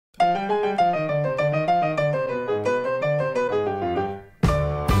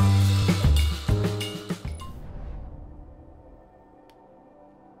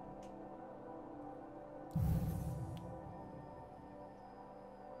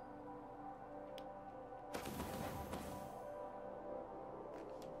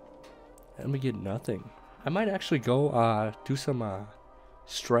And we get nothing. I might actually go do some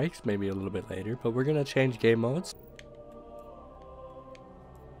strikes maybe a little bit later, but we're gonna change game modes.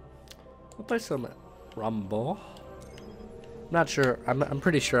 I'll play some Rumble. Not sure. I'm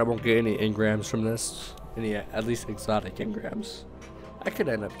pretty sure I won't get any engrams from this. Any at least exotic engrams. I could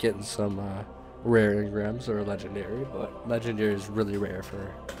end up getting some rare engrams or legendary, but legendary is really rare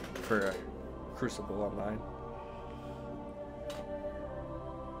for Crucible Online.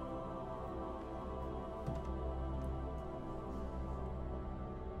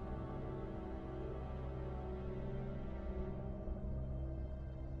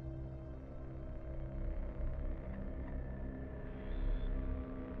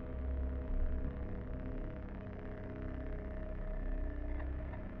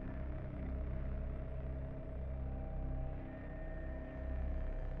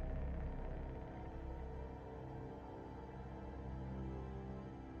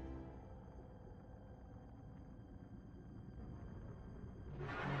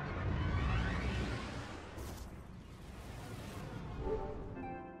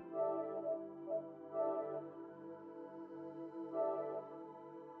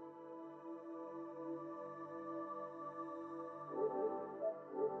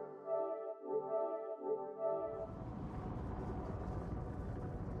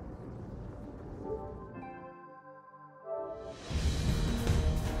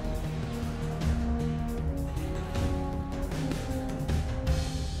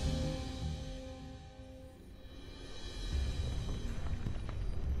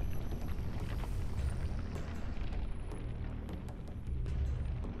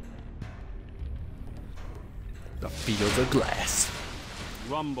 The fields of glass.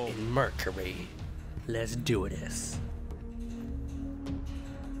 Rumble. In Mercury. Let's do this.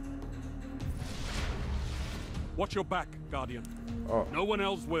 Watch your back, Guardian. Oh. No one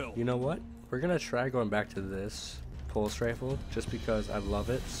else will. You know what? We're gonna try going back to this pulse rifle just because I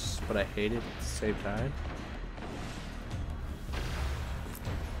love it, but I hate it at the same time.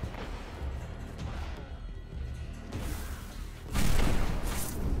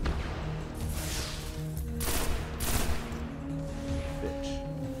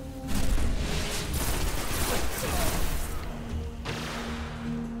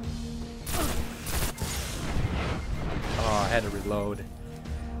 I had to reload.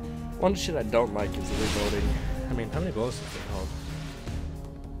 One shit I don't like is the reloading. I mean, how many bullets is it called?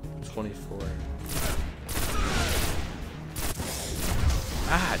 24.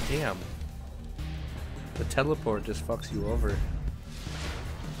 Ah, damn. The teleport just fucks you over.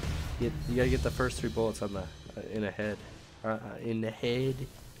 You gotta get the first 3 bullets on the in the head. In the head.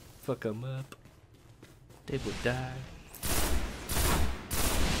 Fuck them up. They will die.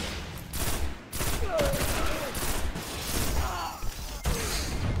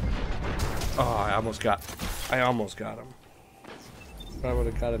 Oh, I almost got him. I would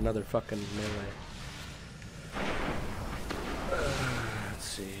have got another fucking melee. Let's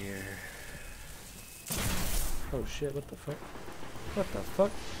see here. Oh shit, what the fuck? What the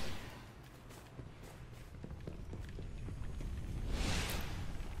fuck?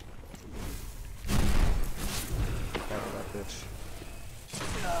 That bitch.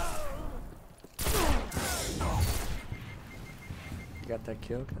 Got that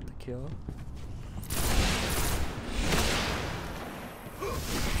kill, got the kill.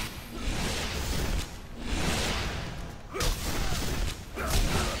 Get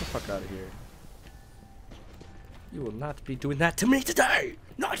the fuck out of here. You will not be doing that to me today!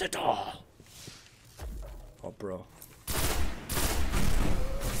 Not at all! Oh, bro.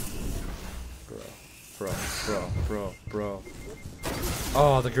 Bro.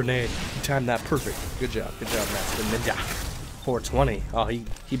 Oh, the grenade. You timed that perfect. Good job, Master Ninja. 420. Oh,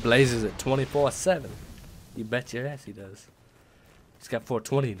 he blazes it 24/7. You bet your ass he does. He's got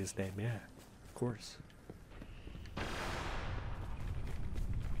 420 in his name, yeah. Of course.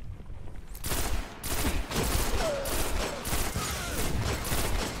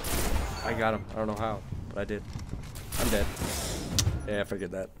 I got him. I don't know how, but I did. I'm dead. Yeah, I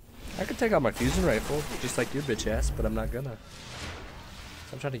figured that. I could take out my fusion rifle, just like your bitch ass, but I'm not gonna.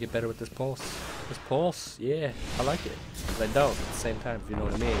 I'm trying to get better with this pulse. This pulse, yeah, I like it. But I don't at the same time, if you know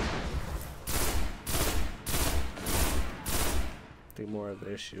what I mean. I think more of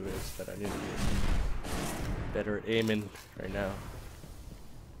the issue is that I need to be better at aiming right now.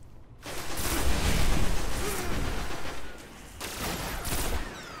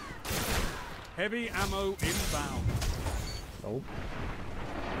 Heavy ammo inbound. Nope.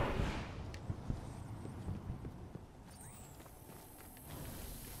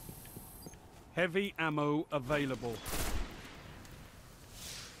 Heavy ammo available.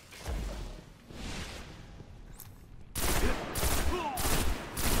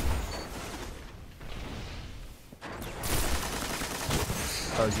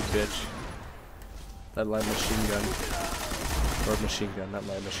 Oh, you bitch. That light machine gun. Or machine gun, not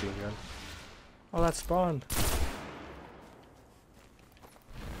light machine gun. Oh, that spawned.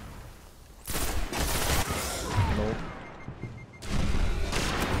 Nope.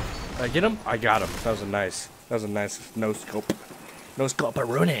 Did I get him? I got him. That was a nice no scope. No scope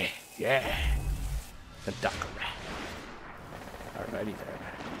Rooney. Yeah. The duck. Alrighty then.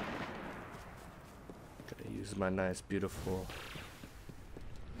 Gonna use my nice, beautiful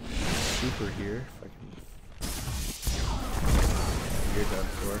super here. If I can. You're done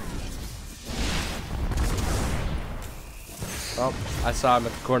for. Oh, I saw him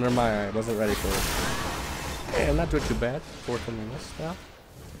at the corner of my eye. I wasn't ready for it. Hey, I'm not doing too bad. Fourth on the list now.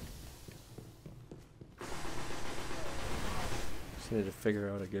 Just need to figure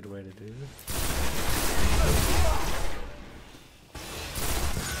out a good way to do this.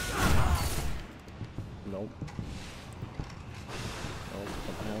 Nope. Nope.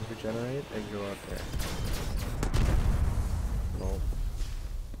 Somehow regenerate and go out there. Nope.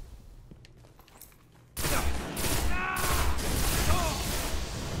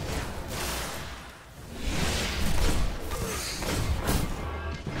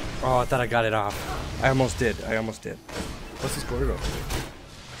 Oh, I thought I got it off. I almost did. What's the score go?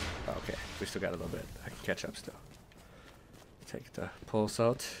 Oh, okay, we still got a little bit. I can catch up still. Take the pulse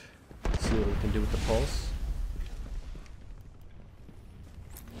out. See what we can do with the pulse.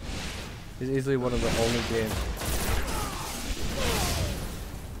 He's easily one of the only games.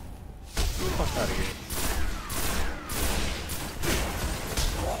 Fuck out of here.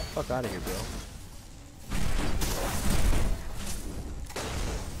 Fuck out of here, bro.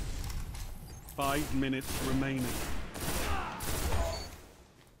 Five minutes remaining.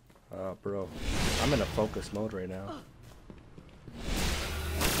 Oh, bro. I'm in a focus mode right now.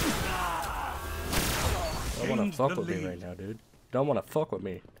 Don't want to fuck with me right now, dude. Don't want to fuck with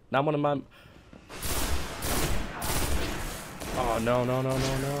me. Not one of my... Oh, no.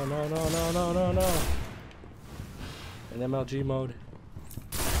 In MLG mode.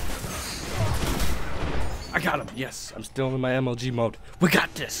 I got him. Yes, I'm still in my MLG mode. We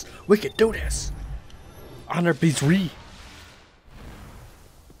got this. We can do this. Honor beats Re.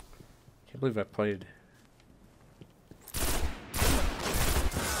 Can't believe I played. I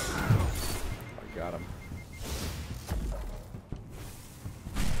got him.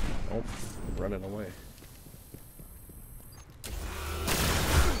 Nope, I'm running away.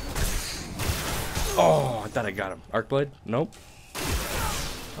 Oh, I thought I got him. Arcblade? Nope.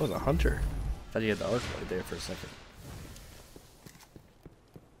 That was a hunter. Thought he had the Arcblade there for a second.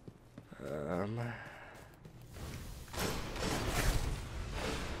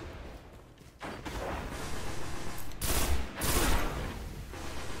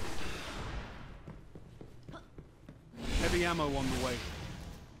 Heavy ammo on the way.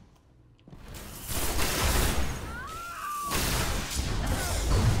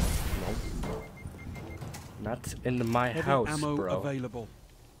 Nope. Not in my Heavy house, ammo bro. available.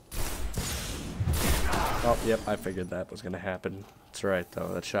 Oh, yep, I figured that was gonna happen. That's right,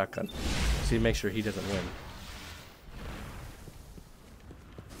 though. That shotgun. See, make sure he doesn't win.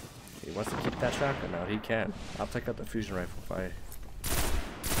 He wants to keep that shotgun out. He can. I'll take out the fusion rifle if I...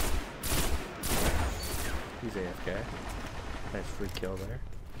 He's AFK. Nice free kill there.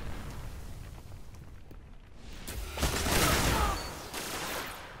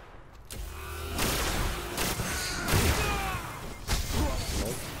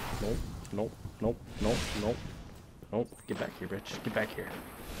 Nope. Get back here, bitch. Get back here.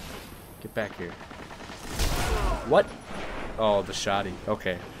 Get back here. What? Oh, the shotty.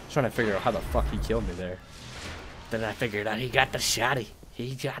 Okay. Trying to figure out how the fuck he killed me there. Then I figured out he got the shotty.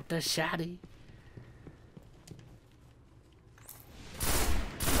 He got the shotty.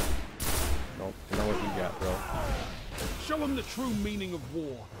 Nope. You know what you got, bro. Show him the true meaning of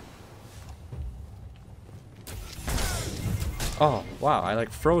war. Oh, wow. I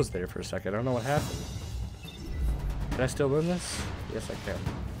like froze there for a second. I don't know what happened. Can I still win this? Yes, I can.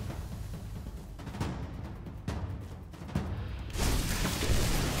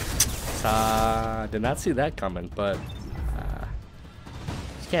 Did not see that coming, but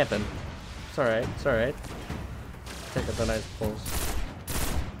it's camping. It's alright. It's alright. Take up the nice pulse.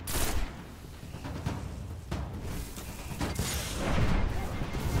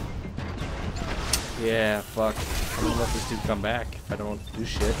 Yeah, fuck. I'm gonna let this dude come back if I don't do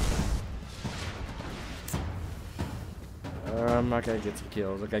shit. I gotta get some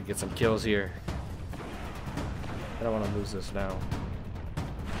kills. I gotta get some kills here. I don't want to lose this now.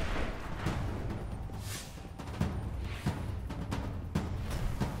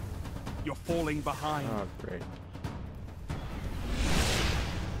 You're falling behind. Oh, great.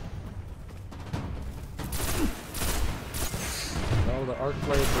 the arc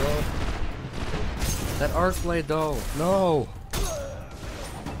blade, bro. That arc blade, though. No.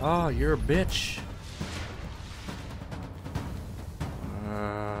 Oh, you're a bitch.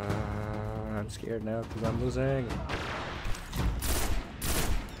 I'm scared now because I'm losing.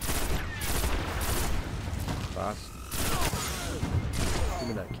 Boss. Give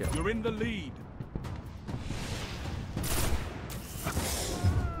me that kill. You're in the lead.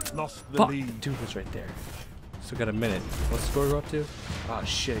 Lost the Fuck. lead. Dude was right there. Still got a minute. What's the score go up to? Oh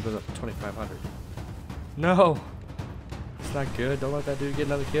shit, it goes up to 2,500. No! It's not good. Don't let that dude get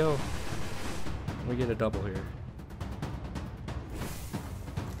another kill. We get a double here.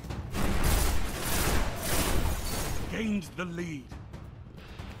 Gained the lead.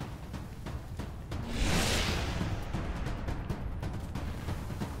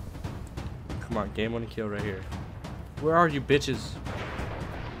 Come on, game winning kill right here. Where are you, bitches?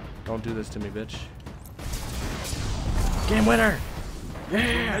 Don't do this to me, bitch. Game winner!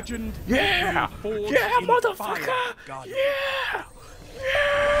 Yeah! Legend. Yeah! Yeah, motherfucker! Yeah!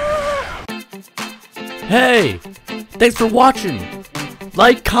 Yeah! Hey! Thanks for watching!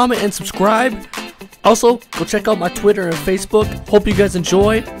 Like, comment, and subscribe. Also, go check out my Twitter and Facebook. Hope you guys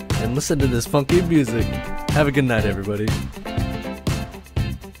enjoy and listen to this funky music. Have a good night, everybody.